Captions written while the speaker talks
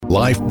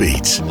Life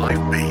Beats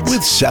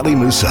with Sally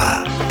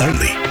Musa.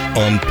 Only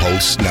on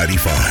Pulse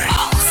 95.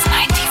 Pulse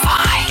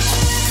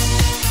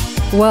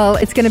 95. Well,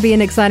 it's going to be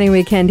an exciting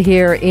weekend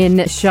here in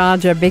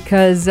Sharjah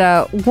because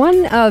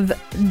one of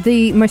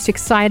the most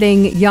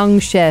exciting young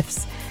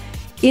chefs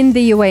in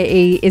the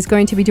UAE is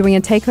going to be doing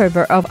a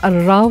takeover of a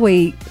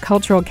Rawi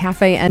cultural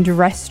cafe and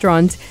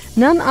restaurant.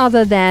 None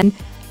other than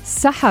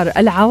Sahar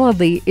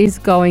Awadhi is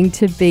going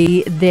to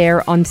be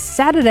there on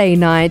Saturday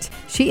night.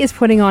 She is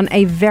putting on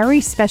a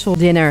very special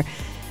dinner,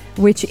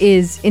 which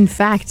is in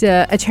fact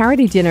a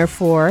charity dinner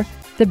for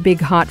the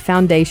Big Heart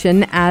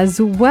Foundation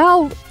as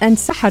well. And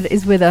Sahar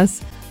is with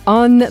us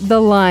on the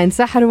line.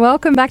 Sahar,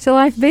 welcome back to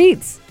Life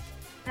Beats.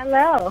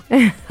 Hello.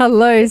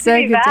 Hello, so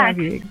good to have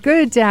you.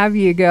 Good to have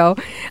you, girl.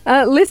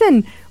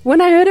 Listen, when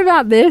I heard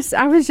about this,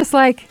 I was just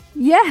like,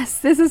 yes,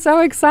 this is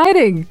so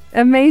exciting.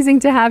 Amazing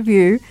to have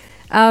you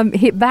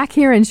back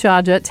here in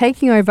Sharjah,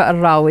 taking over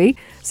Rawi.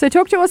 So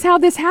talk to us how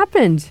this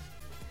happened.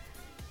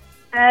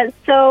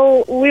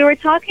 So we were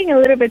talking a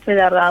little bit with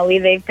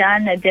Rawi. They've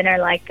done a dinner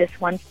like this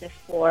once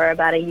before,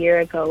 about a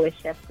year ago, with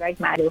Chef Greg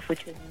Madouf,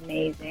 which was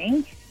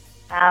amazing.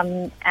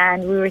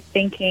 And we were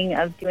thinking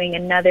of doing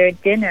another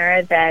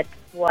dinner that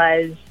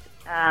was,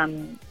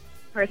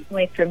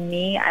 personally for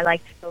me, I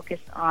like to focus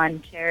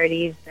on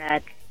charities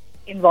that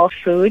involve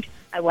food.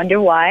 I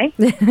wonder why.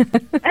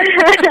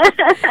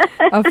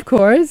 Of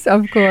course.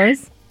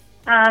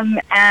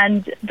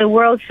 And the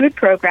World Food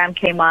Program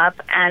came up,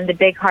 and the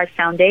Big Heart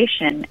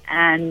Foundation.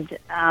 And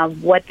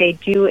what they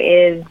do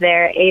is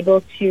they're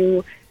able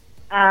to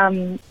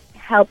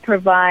help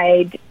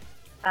provide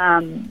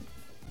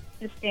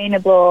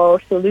sustainable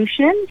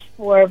solutions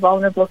for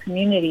vulnerable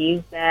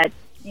communities that,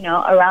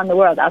 around the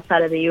world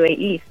outside of the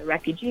UAE. So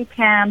refugee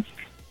camps,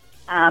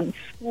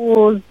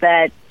 schools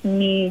that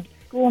need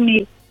school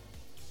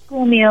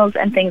meals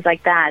and things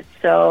like that.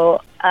 So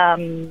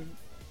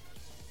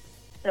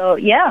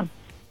yeah.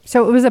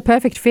 So it was a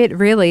perfect fit,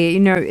 really.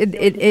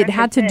 It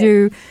had to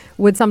do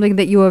with something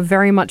that you were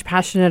very much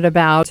passionate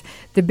about.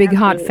 The Big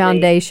Heart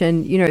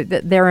Foundation,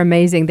 they're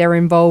amazing. They're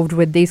involved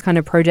with these kind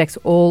of projects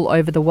all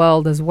over the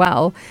world as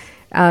well.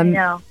 I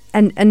know.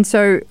 And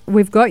so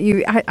we've got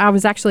you. I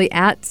was actually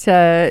at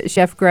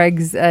Chef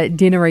Greg's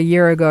dinner a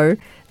year ago.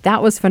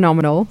 That was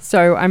phenomenal.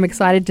 So I'm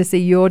excited to see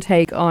your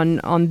take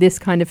on this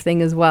kind of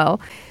thing as well.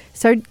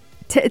 So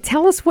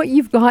tell us what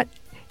you've got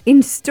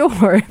in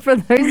store for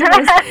those of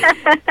us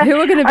who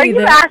are going to be there.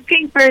 Are you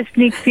asking for a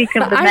sneak peek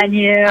of the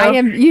menu? I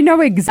am. You know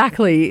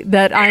exactly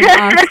that I'm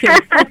asking.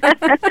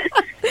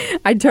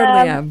 I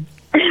totally am.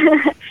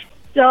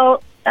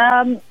 So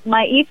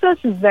my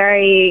ethos is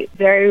very,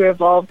 very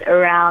revolved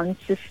around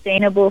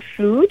sustainable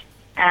food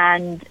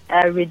and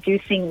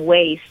reducing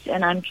waste.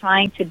 And I'm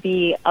trying to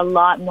be a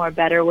lot more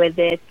better with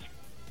it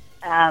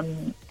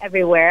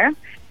everywhere.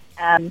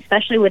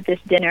 Especially with this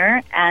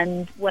dinner.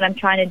 And what I'm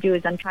trying to do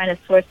is I'm trying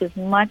to source as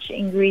much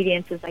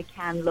ingredients as I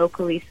can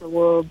locally. So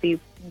we'll be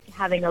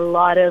having a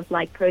lot of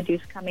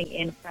produce coming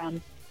in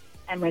from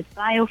Emirates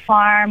Bio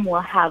Farm.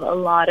 We'll have a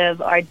lot of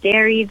our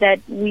dairy that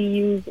we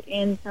use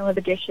in some of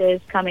the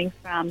dishes coming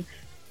from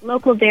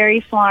local dairy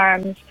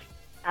farms.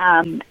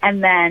 And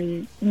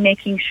then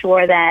making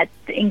sure that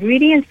the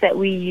ingredients that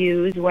we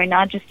use, we're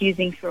not just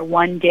using for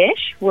one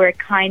dish. We're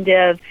kind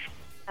of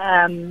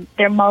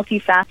they're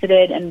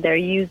multifaceted and they're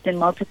used in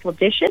multiple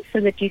dishes so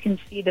that you can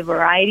see the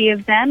variety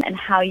of them and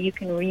how you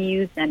can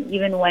reuse them.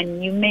 Even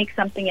when you make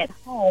something at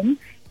home,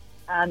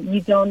 you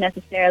don't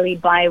necessarily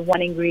buy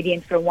one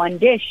ingredient for one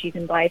dish. You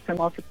can buy it for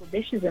multiple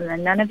dishes, and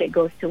then none of it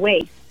goes to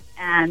waste.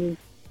 And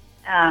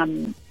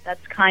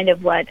that's kind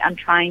of what I'm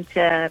trying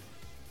to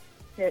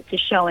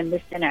show in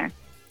this dinner.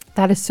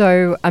 That is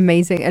so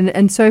amazing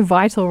and so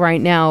vital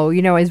right now,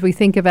 as we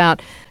think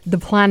about the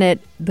planet,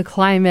 the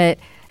climate,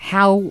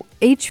 how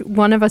each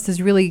one of us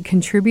is really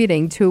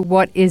contributing to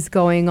what is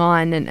going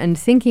on and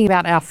thinking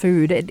about our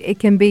food. It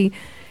can be,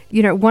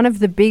 one of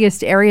the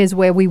biggest areas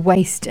where we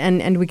waste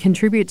and we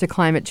contribute to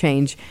climate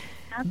change.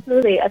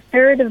 Absolutely. A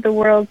third of the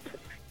world's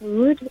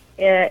food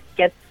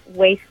gets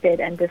wasted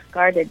and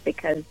discarded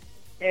because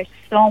there's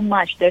so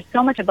much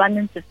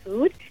abundance of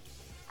food.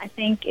 I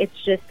think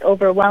it's just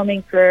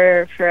overwhelming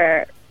for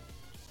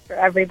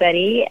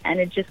everybody, and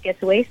it just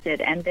gets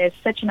wasted. And there's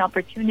such an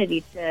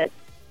opportunity to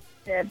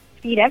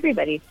feed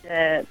everybody,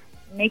 to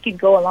make it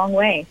go a long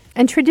way.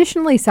 And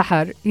traditionally,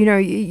 Sahar,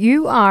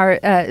 you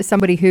are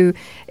somebody who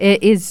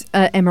is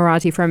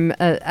Emirati, from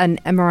an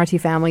Emirati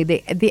family.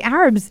 The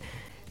Arabs,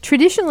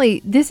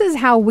 traditionally, this is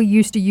how we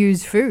used to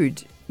use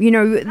food.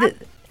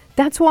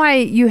 That's why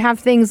you have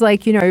things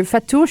like,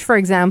 fattoush, for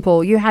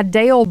example. You had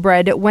day-old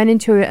bread. It went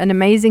into an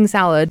amazing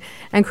salad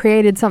and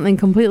created something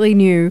completely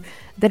new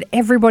that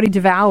everybody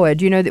devoured.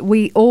 That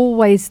we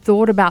always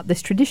thought about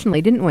this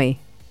traditionally, didn't we?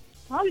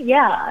 Oh,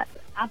 yeah,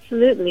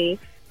 absolutely.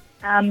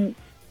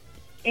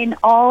 In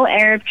all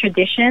Arab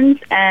traditions,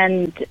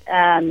 and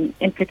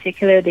in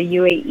particular the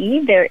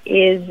UAE, there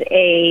is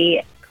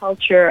a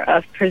culture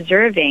of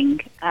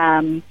preserving.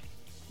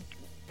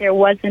 There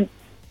wasn't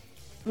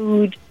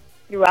food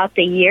throughout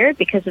the year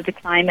because of the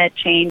climate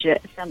change.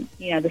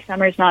 The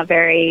summer is not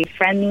very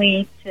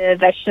friendly to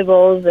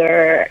vegetables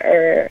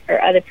or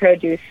other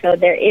produce. So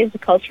there is a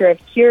culture of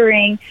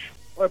curing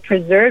or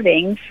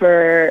preserving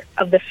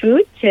of the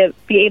food to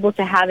be able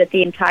to have it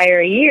the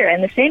entire year.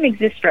 And the same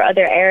exists for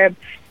other Arab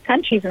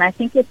countries. And I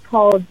think it's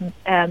called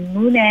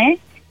Mune,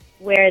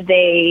 where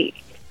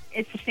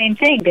it's the same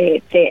thing.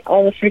 They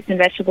all the fruits and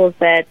vegetables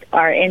that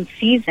are in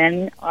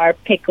season are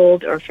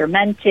pickled or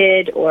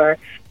fermented or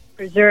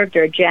preserved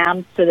or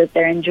jammed so that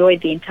they're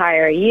enjoyed the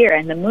entire year.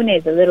 And the Mune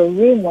is a little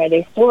room where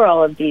they store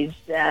all of these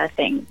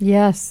things.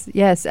 Yes.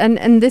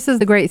 And this is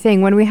the great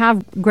thing. When we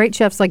have great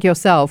chefs like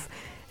yourself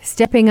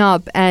stepping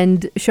up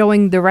and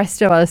showing the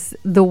rest of us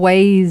the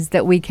ways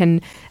that we can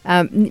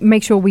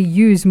make sure we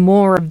use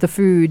more of the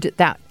food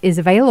that is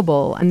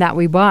available and that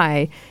we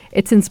buy,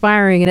 it's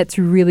inspiring and it's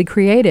really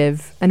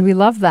creative, and we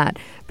love that.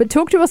 But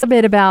talk to us a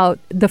bit about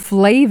the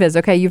flavors.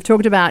 Okay, you've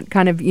talked about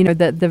kind of,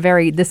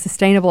 the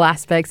sustainable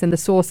aspects and the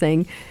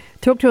sourcing.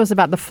 Talk to us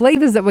about the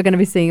flavors that we're going to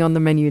be seeing on the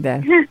menu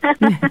there.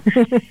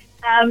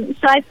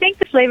 So I think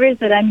the flavors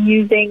that I'm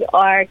using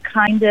are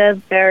kind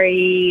of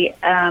very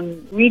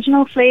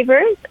regional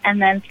flavors, and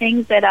then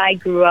things that I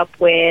grew up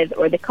with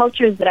or the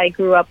cultures that I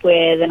grew up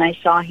with and I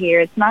saw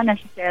here. It's not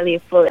necessarily a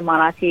full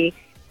Emirati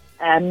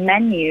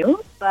menu,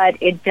 but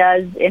it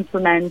does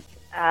implement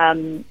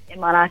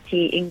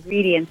Emirati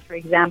ingredients. For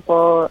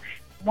example,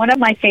 one of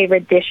my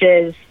favorite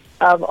dishes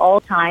of all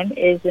time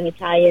is an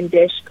Italian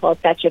dish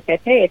called cacio e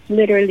pepe. It's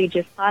literally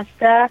just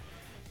pasta,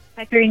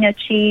 pecorino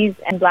cheese,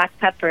 and black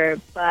pepper,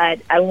 but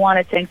I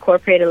wanted to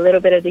incorporate a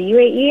little bit of the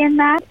UAE in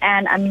that,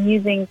 and I'm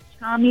using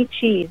chami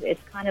cheese.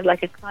 It's kind of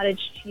like a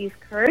cottage cheese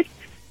curd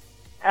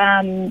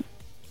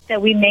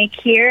that we make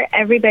here.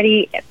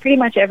 Pretty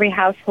much every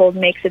household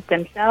makes it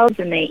themselves,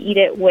 and they eat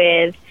it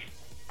with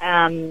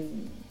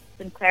some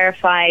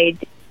clarified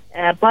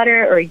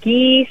butter or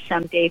ghee,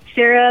 some date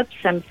syrup,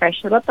 some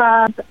fresh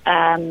ratab,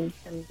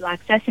 some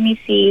black sesame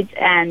seeds,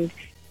 and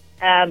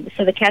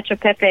so the cacio e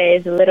pepe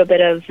is a little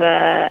bit of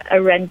a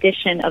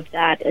rendition of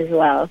that as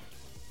well.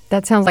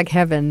 That sounds like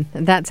heaven.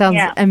 That sounds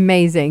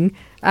amazing.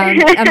 I'm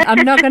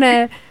not going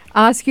to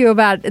ask you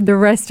about the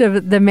rest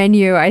of the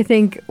menu. I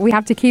think we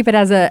have to keep it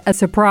as a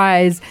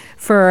surprise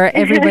for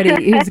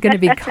everybody who's going to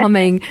be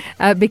coming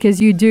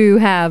because you do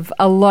have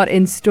a lot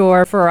in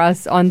store for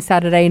us on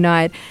Saturday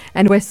night.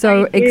 And we're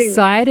so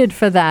excited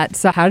for that,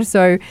 Sahar.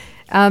 So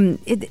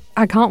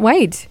I can't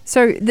wait.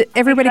 So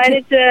everybody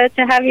excited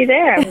to have you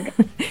there.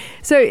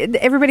 So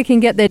everybody can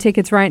get their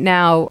tickets right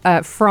now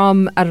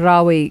from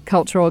Rawi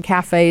Cultural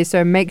Cafe.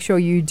 So make sure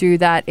you do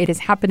that. It is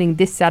happening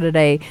this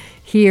Saturday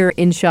here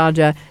in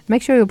Sharjah.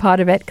 Make sure you're part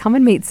of it. Come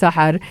and meet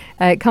Sahar.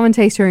 Come and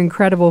taste her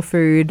incredible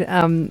food.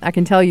 I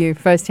can tell you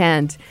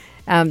firsthand,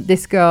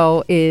 this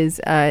girl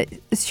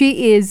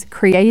she is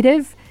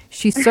creative.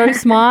 She's so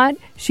smart.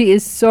 She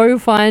is so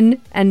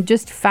fun and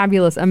just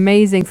fabulous,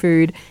 amazing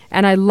food.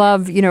 And I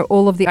love,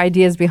 all of the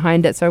ideas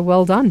behind it. So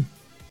well done.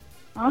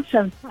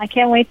 Awesome. I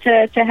can't wait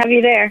to have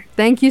you there.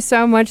 Thank you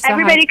so much, Sahar.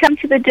 Everybody come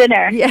to the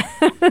dinner. Yeah.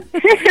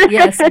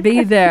 Yes,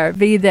 be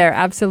there.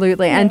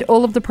 Absolutely. Yeah. And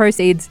all of the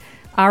proceeds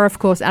are, of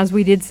course, as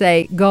we did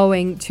say,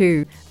 going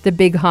to the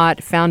Big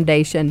Heart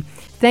Foundation.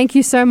 Thank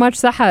you so much,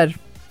 Sahar.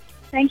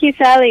 Thank you,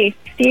 Sally.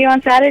 See you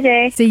on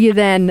Saturday. See you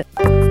then.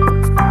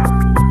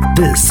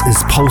 This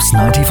is Pulse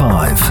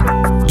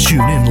 95.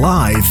 Tune in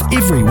live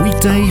every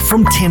weekday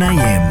from 10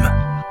 a.m.